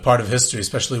a part of history.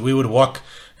 Especially we would walk,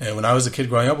 when I was a kid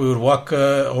growing up, we would walk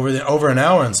over an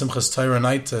hour on Simchas Torah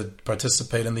night to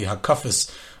participate in the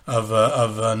Hakafis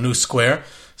of New Square.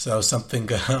 So that was something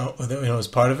that was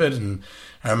part of it. And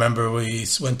I remember we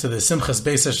went to the Simchas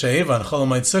Beis HaShe'eva on Chol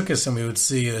Hamoed Sukkos, and we would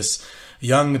see this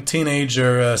young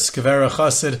teenager Skvera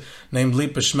Chassid named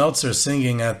Lipa Schmelzer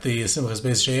singing at the Simchas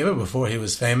Beis HaShe'eva before he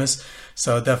was famous.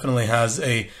 So it definitely has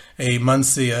a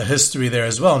Monsey history there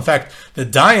as well. In fact, the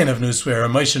Dayan of New Square,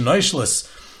 Moshe Neuschlis,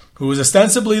 who was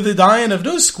ostensibly the Dayan of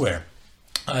New Square,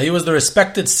 he was the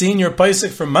respected senior Paisik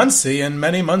from Monsey and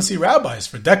many Monsey rabbis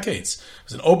for decades. He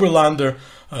was an Oberlander,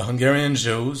 a Hungarian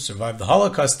Jew who survived the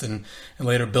Holocaust and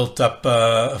later built up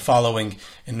a following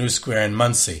in New Square and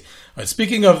Monsey. Right,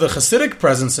 speaking of the Hasidic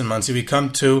presence in Monsey, we come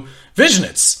to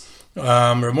Vizhnitz,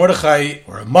 or Mordechai,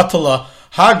 or Matala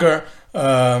Hager.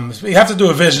 We have to do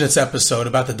a Vizhnitz episode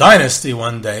about the dynasty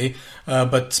one day,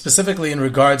 but specifically in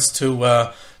regards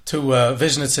to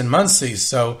Vizhnitz in Monsey.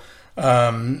 So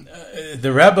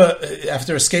the Rebbe,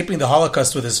 after escaping the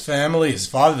Holocaust with his family, his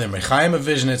father, the Reb Chaim of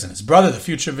Vizhnitz, and his brother, the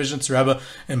future Vizhnitz Rebbe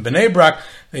in Bnei Brak,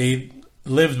 they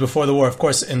lived before the war, of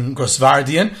course, in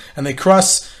Grossvardian, and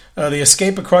they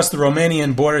escape across the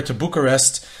Romanian border to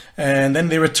Bucharest, and then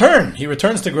they return. He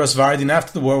returns to Grossvardian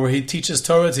after the war, where he teaches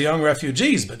Torah to young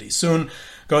refugees, but he soon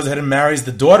goes ahead and marries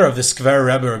the daughter of the Skver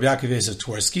Rebbe, Rabbi Yaakov Yosef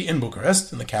Twersky, in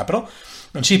Bucharest, in the capital.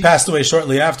 And she passed away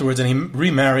shortly afterwards, and he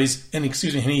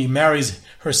marries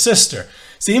her sister.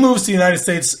 So he moves to the United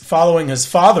States following his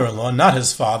father-in-law, not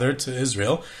his father, to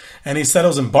Israel, and he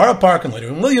settles in Borough Park and later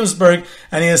in Williamsburg,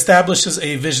 and he establishes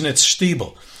a Vizhnitz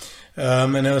Shtibel.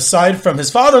 And aside from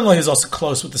his father-in-law, he's also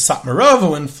close with the Satmar Rav,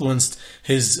 who influenced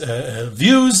his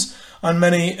views on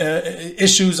many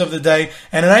issues of the day.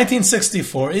 And in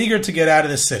 1964, eager to get out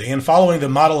of the city and following the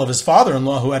model of his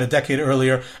father-in-law, who had a decade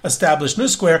earlier established New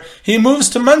Square, he moves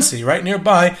to Monsey, right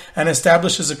nearby, and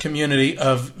establishes a community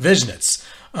of Vizhnitz.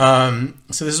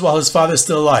 So this is while his father is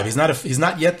still alive. He's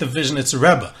not yet the Vizhnitz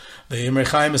Rebbe. The Reb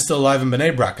Chaim is still alive in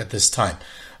Bnei Brak at this time.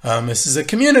 This is a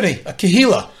community, a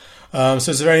kehila.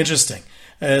 So it's very interesting.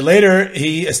 Later,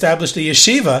 he established a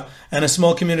yeshiva and a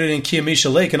small community in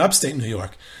Kiamisha Lake in upstate New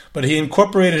York. But he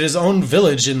incorporated his own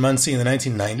village in Monsey in the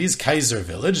 1990s, Kaiser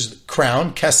Village,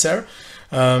 Crown, Keser.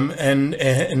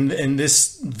 And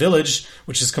this village,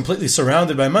 which is completely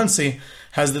surrounded by Monsey,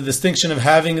 has the distinction of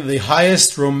having the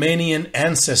highest Romanian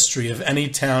ancestry of any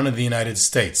town in the United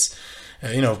States.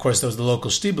 Of course, there was the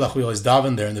local Shtiblach. We always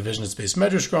davened there in the Vizhnitz-based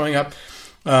Medrash growing up.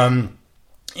 And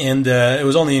it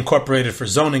was only incorporated for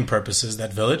zoning purposes,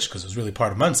 that village, because it was really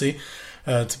part of Monsey,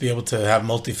 to be able to have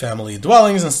multifamily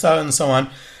dwellings and stuff and so on.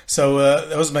 So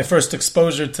that was my first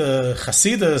exposure to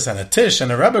Hasidus and a Tish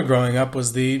and a Rebbe growing up,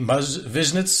 was the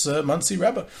Vizhnitz Monsey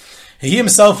Rebbe. He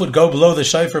himself would go below the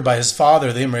shofar by his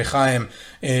father, the Imre Chaim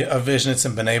of Vizhnitz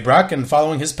and Bnei Brak, and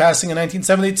following his passing in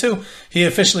 1972, he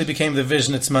officially became the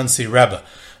Vizhnitz Monsey Rebbe.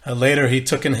 Later, he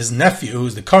took in his nephew,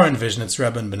 who's the current Vizhnitz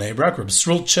Rebbe in Bnei Brak, Reb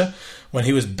Srulcha, when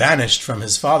he was banished from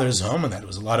his father's home, and that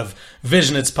was a lot of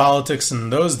Vizhnitz politics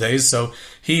in those days, so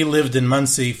he lived in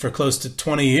Monsey for close to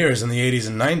 20 years in the 80s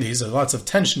and 90s. There was lots of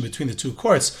tension between the two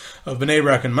courts of Bnei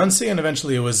Brak and Monsey, and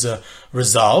eventually it was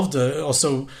resolved.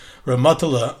 Also,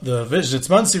 Ramatullah, the Vizhnitz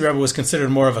Monsey Rebbe, was considered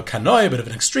more of a kanoi, but of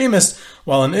an extremist,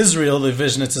 while in Israel, the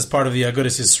Vizhnitz is part of the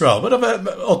Agudas Yisrael. But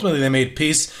ultimately they made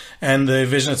peace, and the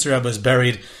Vizhnitz Rebbe is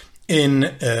buried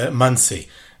in Monsey.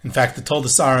 In fact, the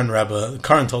Toldos Aaron Rebbe, the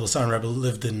current Toldos Aaron Rebbe,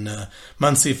 lived in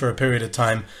Monsey for a period of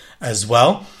time as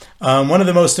well. One of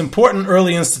the most important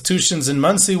early institutions in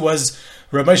Monsey was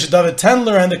Rabbi Moshe David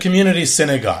Tendler and the community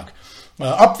synagogue.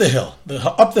 Up the Hill. The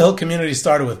Up the Hill community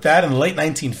started with that in the late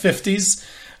 1950s.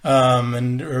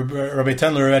 And Rabbi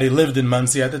Tendler already lived in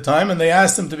Monsey at the time, and they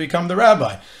asked him to become the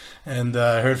rabbi. And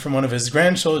I heard from one of his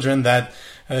grandchildren that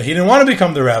he didn't want to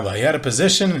become the rabbi. He had a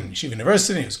position in Yeshiva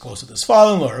University. He was close with his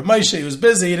father-in-law, Rav Moshe. He was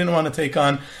busy. He didn't want to take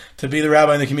on to be the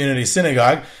rabbi in the community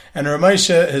synagogue. And Rav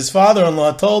Moshe, his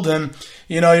father-in-law, told him,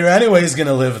 you're anyways going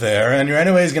to live there, and you're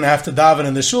anyways going to have to daven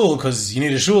in the shul because you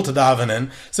need a shul to daven in.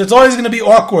 So it's always going to be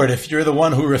awkward if you're the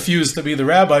one who refused to be the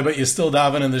rabbi, but you still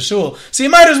daven in the shul. So you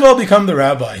might as well become the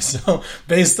rabbi. So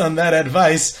based on that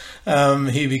advice,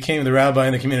 he became the rabbi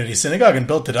in the community synagogue and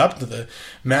built it up to the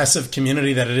massive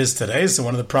community that it is today. So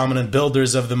one of the prominent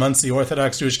builders of the Monsey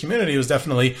Orthodox Jewish community was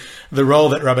definitely the role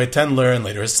that Rabbi Tendler and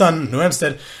later his son, New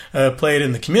Hempstead, played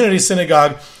in the community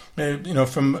synagogue.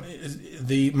 From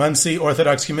the Monsey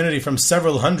Orthodox community, from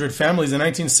several hundred families in the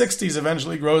 1960s,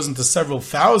 eventually grows into several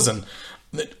thousand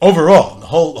overall, the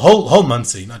whole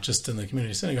Monsey, not just in the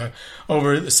community synagogue,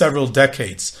 over several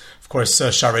decades. Of course,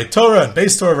 Sharei Torah and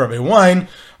Beis Torah, Rabbi Wein,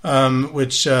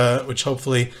 which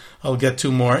hopefully I'll get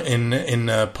to more in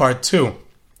part 2.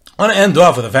 I want to end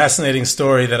off with a fascinating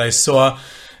story that I saw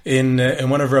in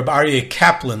one of Rabbi Aryeh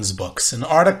Kaplan's books, an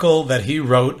article that he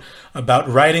wrote about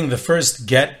writing the first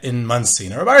get in Monsey.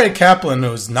 Now, Rabbi Aryeh Kaplan,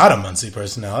 who is not a Monsey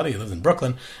personality, he lived in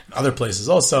Brooklyn and other places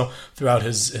also throughout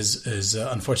his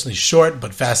unfortunately short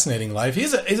but fascinating life.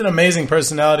 He's an amazing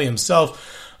personality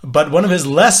himself, but one of his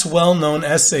less well-known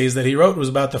essays that he wrote was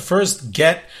about the first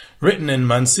get written in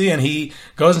Monsey, and he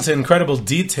goes into incredible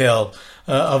detail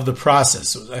of the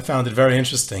process. I found it very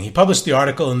interesting. He published the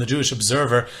article in the Jewish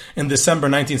Observer in December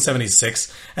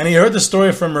 1976, and he heard the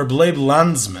story from Reb Leib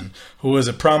Landsman, who was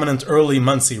a prominent early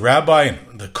Monsey rabbi,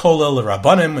 and the Kolel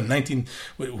Rabbanim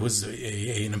was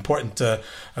an important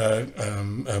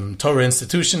Torah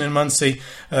institution in Monsey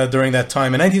during that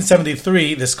time. In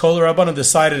 1973, this Kolel Rabbanim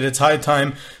decided it's high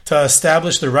time to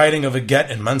establish the writing of a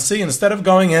get in Monsey instead of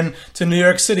going in to New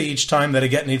York City each time that a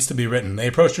get needs to be written. They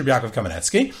approached Rabbi Yaakov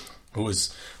Kamenetsky, who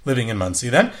was living in Monsey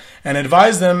then, and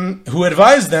advised them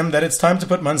that it's time to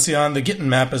put Monsey on the Gittin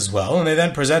map as well, and they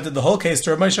then presented the whole case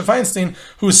to Rabbi Moshe Feinstein,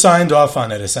 who signed off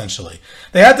on it, essentially.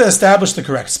 They had to establish the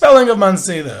correct spelling of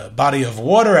Monsey, the body of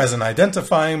water as an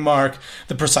identifying mark,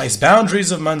 the precise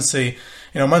boundaries of Monsey.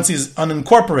 Monsey is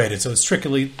unincorporated, so it's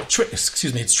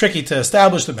tricky to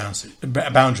establish the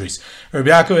boundaries. Rabbi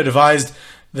Yaakov advised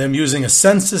them using a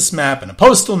census map and a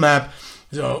postal map.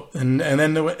 So, and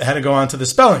then they had to go on to the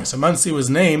spelling. So Monsey was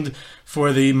named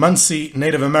for the Monsey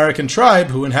Native American tribe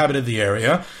who inhabited the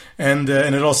area, and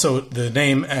it also, the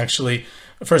name actually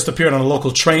first appeared on a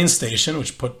local train station,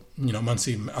 which put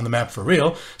Monsey on the map for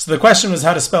real. So the question was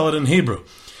how to spell it in Hebrew.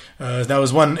 That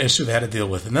was one issue they had to deal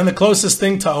with. And then the closest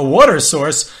thing to a water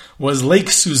source was Lake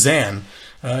Suzanne.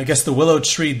 I guess the Willow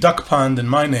Tree Duck Pond in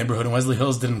my neighborhood in Wesley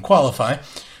Hills didn't qualify.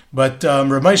 But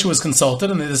Reb Moshe was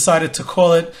consulted, and they decided to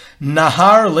call it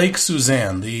Nahar Lake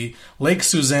Suzanne, the Lake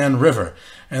Suzanne River,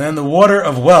 and then the Water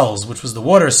of Wells, which was the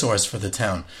water source for the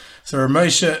town. So Reb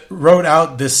Moshe wrote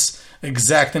out this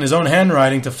exact in his own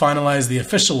handwriting to finalize the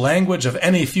official language of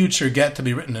any future get to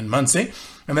be written in Monsey.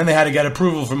 And then they had to get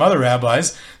approval from other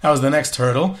rabbis. That was the next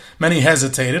hurdle. Many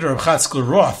hesitated. Reb Chatzkel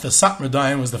Roth, the Satmar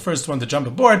Dayan, was the first one to jump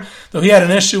aboard, though he had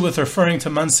an issue with referring to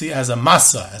Monsey as a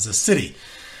masa, as a city.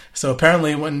 So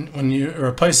apparently when you're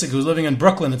a Paisik who's living in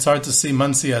Brooklyn, it's hard to see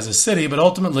Monsey as a city, but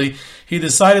ultimately he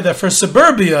decided that for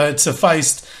suburbia it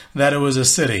sufficed that it was a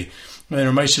city. And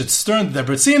Rav Moshe Stern, the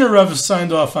Bretziner Rav,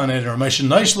 signed off on it, and Rav Moshe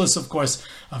Neishlis, of course,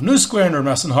 of New Square, and Rav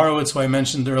Nassan Horowitz, who I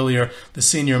mentioned earlier, the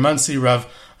senior Monsey Rav,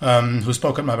 who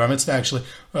spoke at my bar mitzvah actually,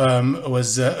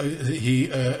 he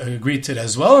agreed to it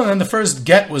as well. And then the first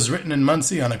get was written in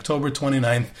Monsey on October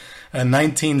 29th,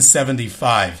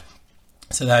 1975.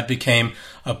 So that became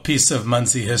a piece of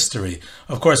Monsey history.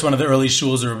 Of course, one of the early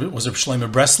shuls was Reb Shlomo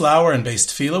Breslauer in Beis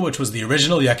Tefillah, which was the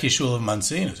original Yaki shul of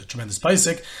Monsey, and it was a tremendous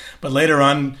Paisik. But later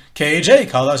on, KHA,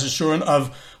 Kalash Shurin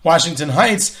of Washington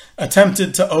Heights,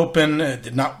 attempted to open, it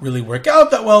did not really work out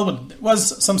that well, but it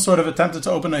was some sort of attempted to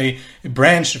open a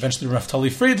branch. Eventually,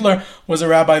 Naftali Friedler was a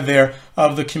rabbi there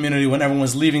of the community when everyone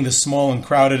was leaving the small and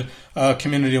crowded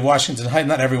community of Washington Heights.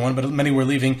 Not everyone, but many were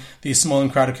leaving the small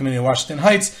and crowded community of Washington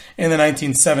Heights in the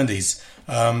 1970s.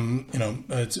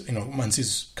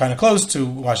 Monsey's kind of close to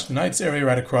Washington Heights area,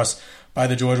 right across by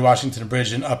the George Washington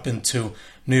Bridge and up into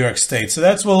New York State. So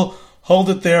we'll hold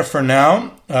it there for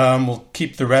now. We'll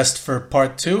keep the rest for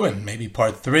part 2 and maybe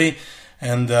part 3,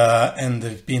 and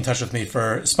be in touch with me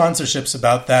for sponsorships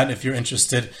about that if you're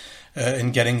interested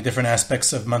in getting different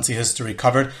aspects of Monsey history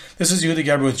covered. This is Yehuda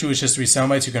Geber with Jewish History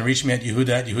Soundbites. You can reach me at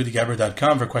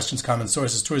yehuda@yehudageber.com for questions, comments,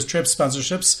 sources, tours, trips,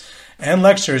 sponsorships, and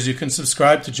lectures. You can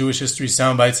subscribe to Jewish History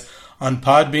Soundbites on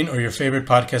Podbean or your favorite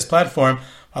podcast platform.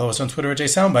 Follow us on Twitter at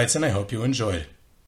JSoundbites, and I hope you enjoyed.